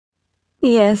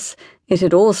Yes, it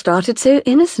had all started so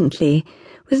innocently,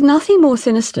 with nothing more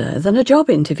sinister than a job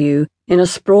interview in a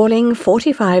sprawling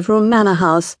 45-room manor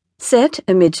house set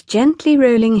amid gently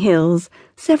rolling hills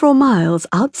several miles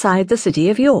outside the city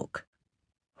of York.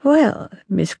 "Well,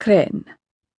 Miss Crane,"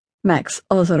 Max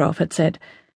Ozerov had said.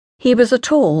 He was a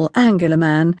tall, angular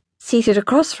man, seated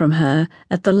across from her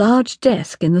at the large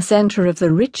desk in the centre of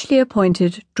the richly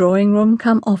appointed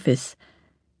drawing-room-cum-office.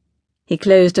 He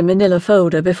closed a manila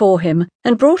folder before him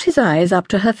and brought his eyes up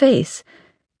to her face.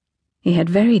 He had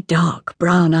very dark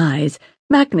brown eyes,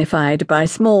 magnified by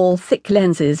small, thick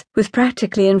lenses with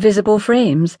practically invisible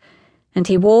frames, and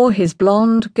he wore his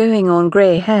blonde, going-on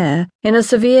grey hair in a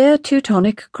severe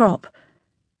Teutonic crop.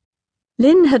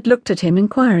 Lynn had looked at him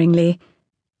inquiringly.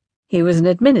 He was an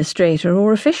administrator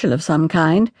or official of some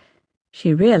kind.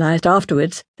 She realized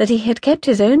afterwards that he had kept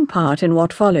his own part in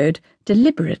what followed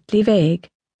deliberately vague.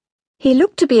 He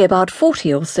looked to be about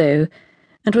 40 or so,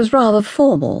 and was rather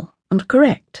formal and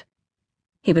correct.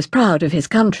 He was proud of his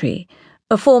country,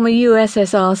 a former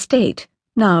USSR state,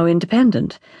 now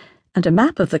independent, and a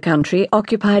map of the country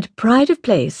occupied pride of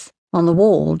place on the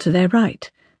wall to their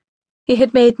right. He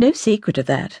had made no secret of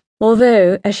that,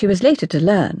 although, as she was later to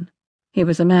learn, he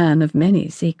was a man of many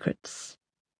secrets.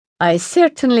 "I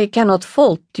certainly cannot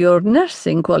fault your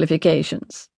nursing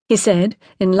qualifications," he said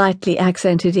in lightly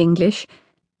accented English.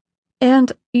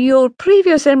 "And your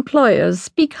previous employers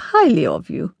speak highly of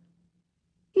you.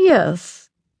 Yes,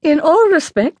 in all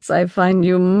respects I find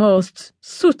you most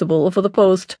suitable for the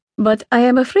post, but I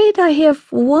am afraid I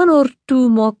have one or two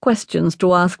more questions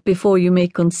to ask before you may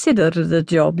consider the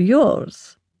job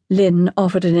yours." Lynn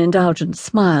offered an indulgent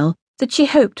smile that she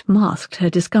hoped masked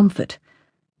her discomfort.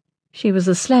 She was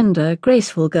a slender,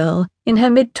 graceful girl in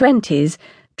her mid-20s,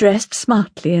 dressed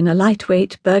smartly in a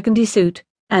lightweight burgundy suit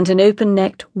and an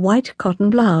open-necked white cotton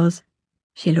blouse.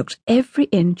 She looked every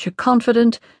inch a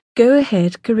confident,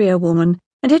 go-ahead career woman,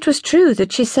 and it was true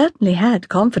that she certainly had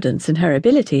confidence in her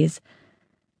abilities.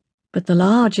 But the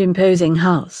large, imposing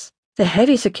house, the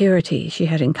heavy security she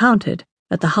had encountered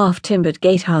at the half-timbered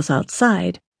gatehouse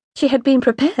outside, she had been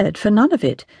prepared for none of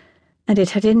it, and it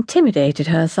had intimidated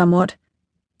her somewhat,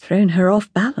 thrown her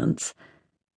off balance.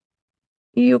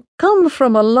 "You come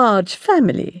from a large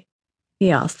family?"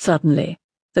 he asked suddenly.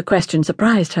 The question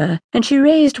surprised her, and she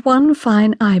raised one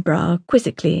fine eyebrow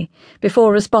quizzically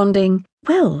before responding.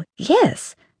 "Well,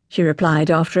 yes," she replied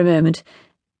after a moment.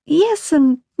 "Yes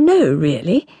and no,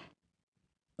 really."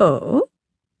 "Oh?"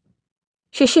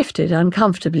 She shifted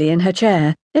uncomfortably in her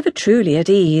chair, never truly at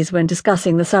ease when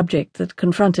discussing the subject that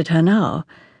confronted her now.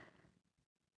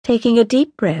 Taking a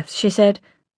deep breath, she said,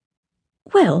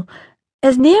 "Well,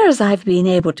 as near as I've been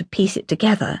able to piece it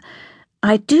together,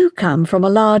 I do come from a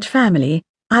large family.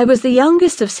 I was the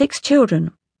youngest of 6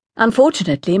 children.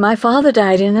 Unfortunately, my father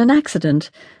died in an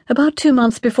accident about 2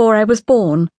 months before I was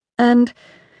born, and,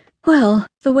 well,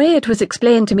 the way it was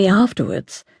explained to me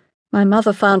afterwards, my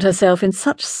mother found herself in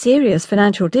such serious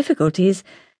financial difficulties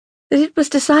that it was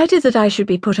decided that I should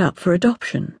be put up for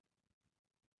adoption."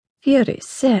 "Very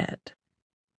sad,"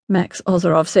 Max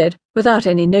Ozerov said, without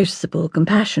any noticeable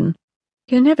compassion.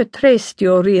 "You never traced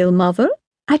your real mother?"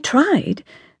 "I tried,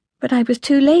 but I was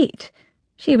too late.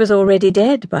 She was already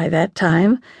dead by that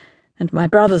time, and my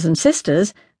brothers and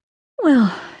sisters,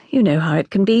 well, you know how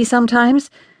it can be sometimes.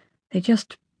 They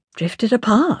just drifted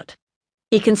apart."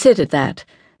 He considered that,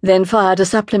 then fired a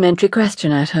supplementary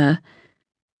question at her.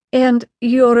 "And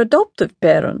your adoptive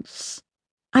parents?"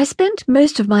 "I spent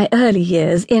most of my early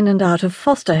years in and out of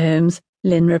foster homes,"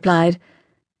 Lynn replied.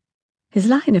 His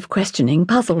line of questioning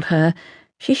puzzled her.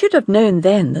 She should have known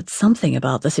then that something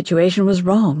about the situation was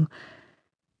wrong.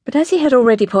 But as he had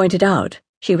already pointed out,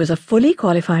 she was a fully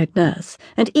qualified nurse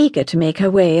and eager to make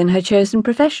her way in her chosen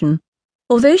profession.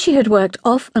 Although she had worked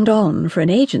off and on for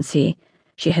an agency,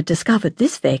 she had discovered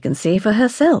this vacancy for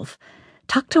herself,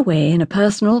 tucked away in a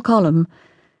personal column,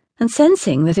 and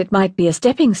sensing that it might be a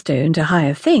stepping stone to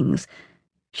higher things,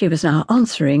 she was now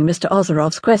answering Mr.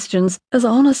 Ozerov's questions as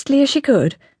honestly as she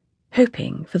could,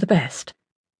 hoping for the best.